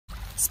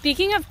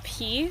Speaking of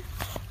pee,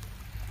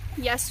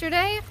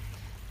 yesterday,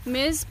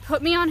 Miz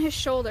put me on his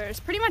shoulders,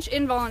 pretty much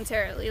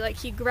involuntarily. Like,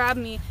 he grabbed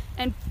me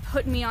and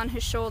put me on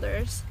his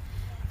shoulders,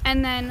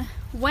 and then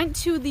went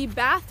to the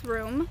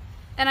bathroom,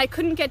 and I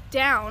couldn't get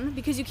down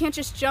because you can't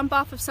just jump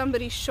off of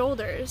somebody's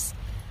shoulders.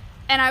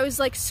 And I was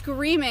like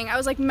screaming. I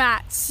was like,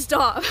 Matt,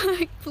 stop.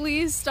 Like,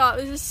 please stop.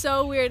 This is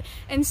so weird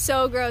and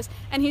so gross.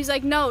 And he's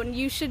like, no,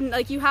 you shouldn't.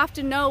 Like, you have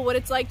to know what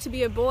it's like to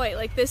be a boy.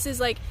 Like, this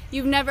is like,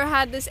 you've never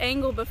had this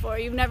angle before.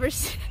 You've never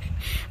seen.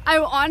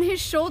 I'm on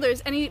his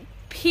shoulders and he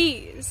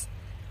pees.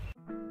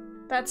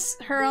 That's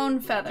her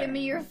own feather. Give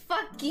me your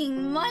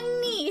fucking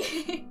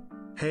money.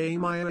 Hey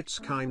Maya, it's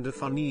kinda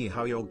funny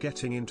how you're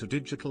getting into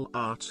digital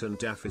arts and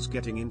Daph is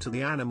getting into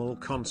the animal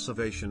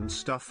conservation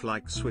stuff,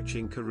 like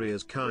switching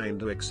careers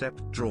kinda,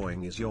 except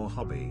drawing is your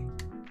hobby.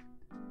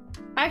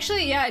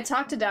 Actually, yeah, I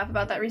talked to Daph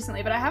about that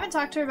recently, but I haven't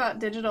talked to her about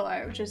digital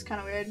art, which is kind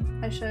of weird.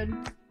 I should.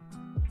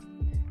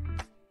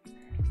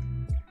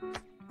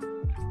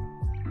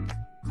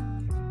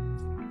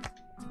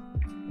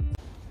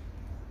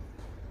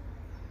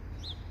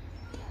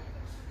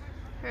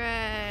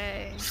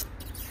 Hooray.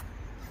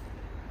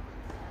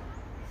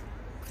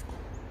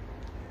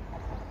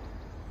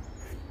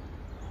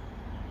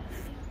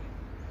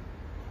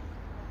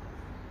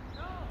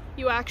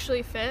 You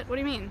actually fit? What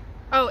do you mean?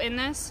 Oh, in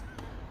this?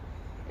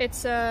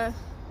 It's a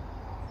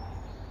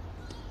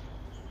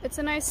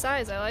nice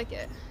size. I like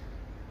it.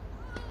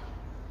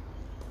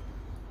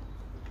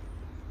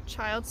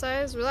 Child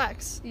size?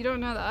 Relax. You don't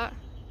know that.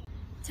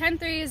 10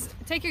 threes.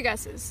 Take your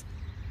guesses.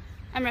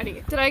 I'm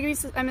ready. Did I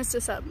miss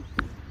a sub?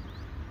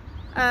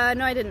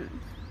 No, I didn't.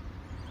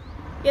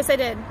 Yes, I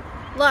did.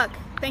 Look.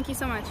 Thank you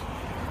so much.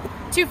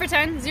 2 for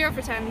 10, 0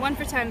 for 10, 1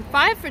 for 10,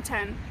 5 for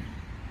 10,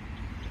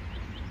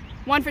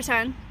 1 for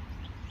 10.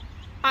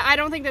 I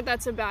don't think that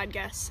that's a bad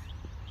guess.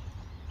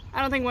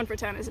 I don't think 1 for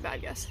 10 is a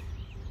bad guess.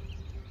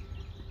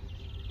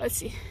 Let's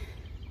see.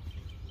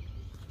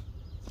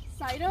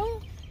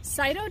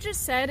 Saito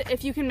just said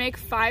if you can make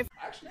 5.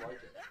 I actually like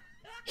it.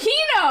 He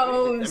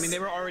knows! I mean, they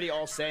were already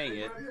all saying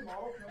it.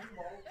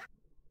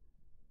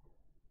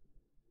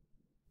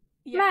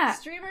 Yeah, Matt.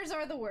 streamers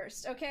are the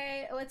worst,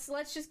 okay?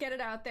 Let's just get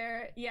it out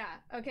there. Yeah,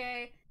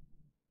 okay?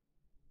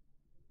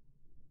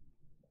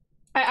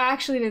 I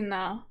actually didn't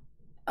know.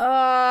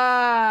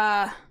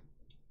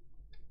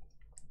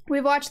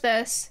 We've watched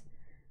this.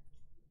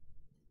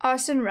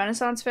 Austin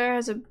Renaissance Fair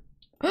has a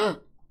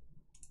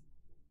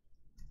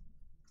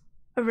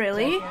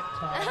really?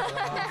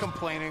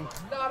 Complaining.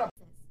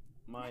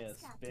 Maya,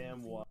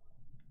 spam what?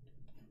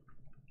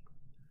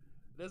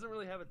 Doesn't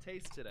really have a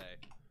taste today,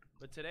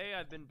 but today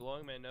I've been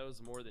blowing my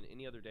nose more than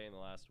any other day in the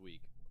last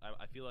week.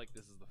 I feel like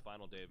this is the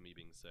final day of me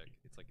being sick.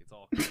 It's like it's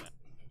all coming out.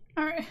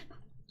 Alright.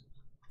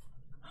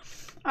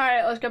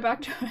 Alright, let's go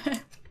back to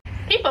it.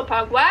 People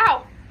Pug,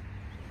 wow!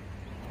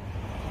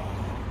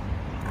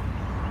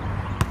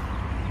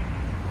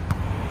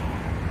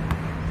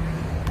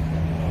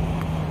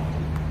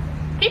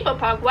 People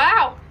Pug,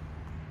 wow!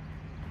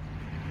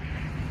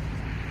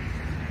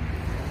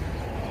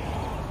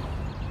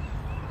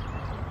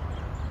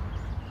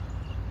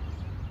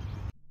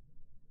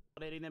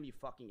 Them, you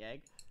fucking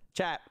egg.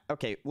 Chat,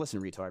 okay,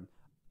 listen, retard.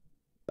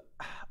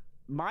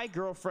 My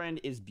girlfriend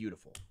is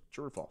beautiful.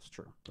 True or false?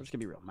 True. We're just gonna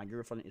be real. My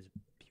girlfriend is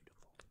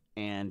beautiful.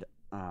 And,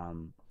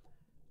 I'm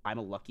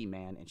a lucky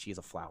man, and she is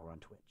a flower on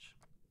Twitch.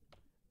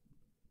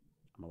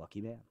 I'm a lucky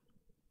man.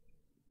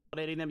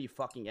 Dating them, you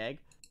fucking egg.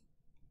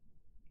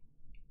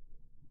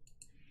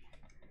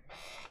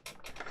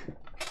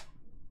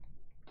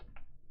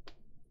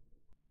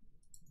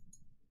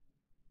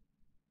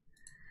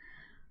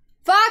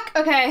 Fuck!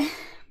 Okay.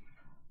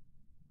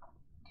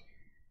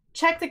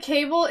 Check the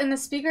cable in the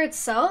speaker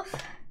itself?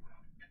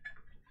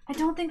 I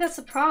don't think that's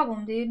the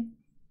problem, dude.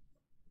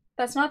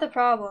 That's not the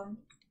problem.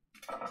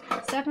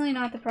 It's definitely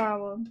not the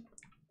problem.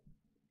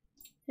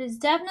 It is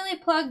definitely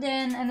plugged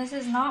in, and this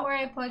is not where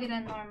I plug it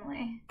in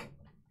normally.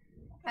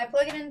 I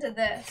plug it into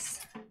this.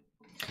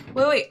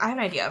 Wait, I have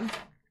an idea.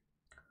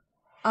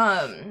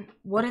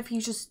 What if you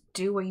just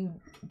do what you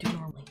do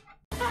normally?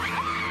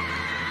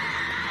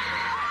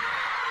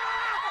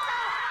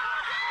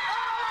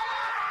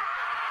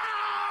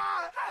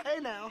 Hey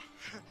now,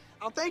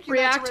 I'll thank you.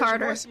 React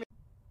harder.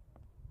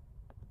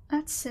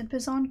 That simp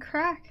is on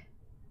crack.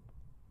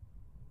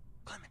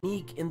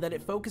 Unique in that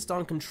it focused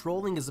on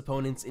controlling his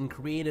opponents in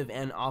creative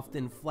and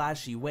often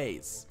flashy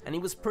ways, and he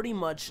was pretty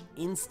much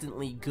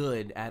instantly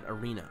good at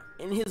Arena.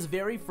 In his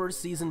very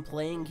first season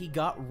playing, he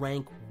got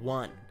rank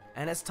 1.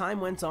 And as time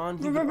went on,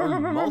 he would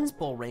earn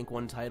multiple rank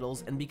 1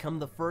 titles and become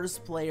the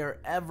first player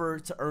ever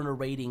to earn a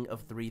rating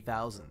of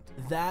 3000.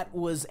 That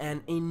was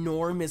an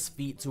enormous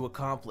feat to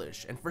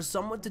accomplish, and for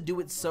someone to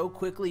do it so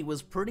quickly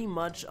was pretty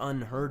much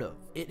unheard of.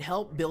 It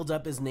helped build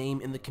up his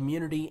name in the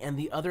community and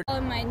the other—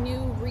 My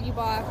new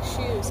Reebok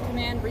shoes,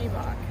 Command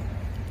Reebok.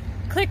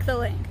 Click the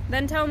link,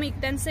 then tell me,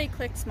 then say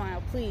click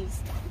smile,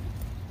 please.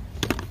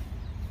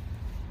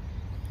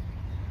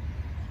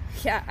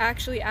 Yeah,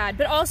 actually add.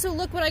 But also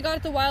look what I got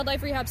at the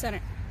Wildlife Rehab Center.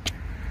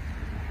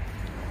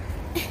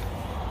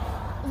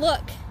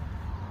 Look.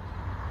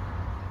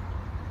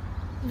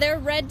 They're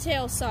red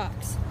tail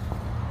socks.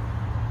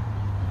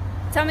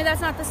 Tell me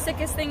that's not the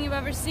sickest thing you've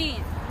ever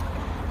seen.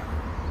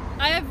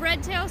 I have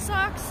red tail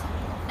socks,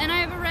 and I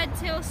have a red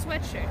tail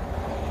sweatshirt.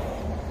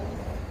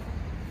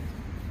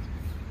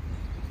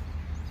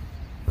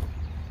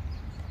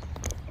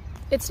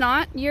 It's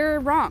not? You're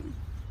wrong.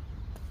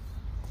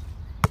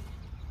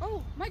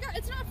 Oh my god,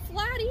 it's not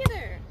flat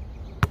either.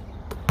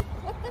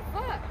 What the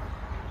fuck?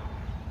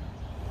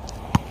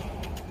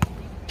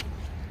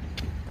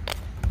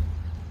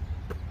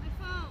 My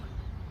phone.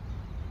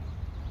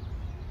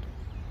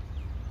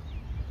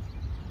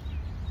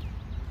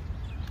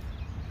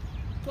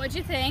 What'd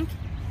you think?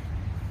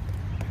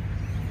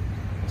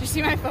 Did you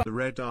see my phone? The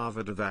red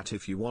Arvid of that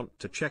if you want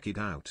to check it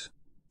out.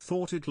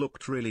 Thought it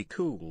looked really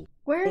cool.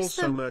 Where's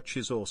also the... merch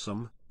is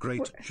awesome.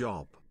 Great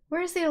job.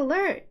 Where's the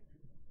alert?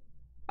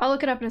 I'll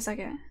look it up in a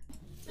second.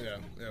 Yeah,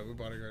 we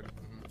bodyguard.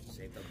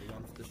 Saved up the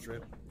one for this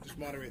trip. Just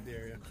moderate the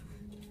area.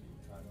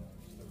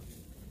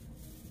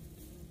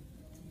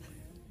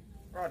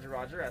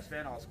 Roger.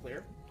 S-Fan, all's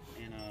clear.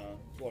 And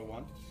floor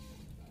 1.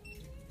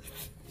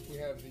 We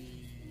have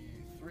the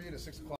 3 to 6 o'clock.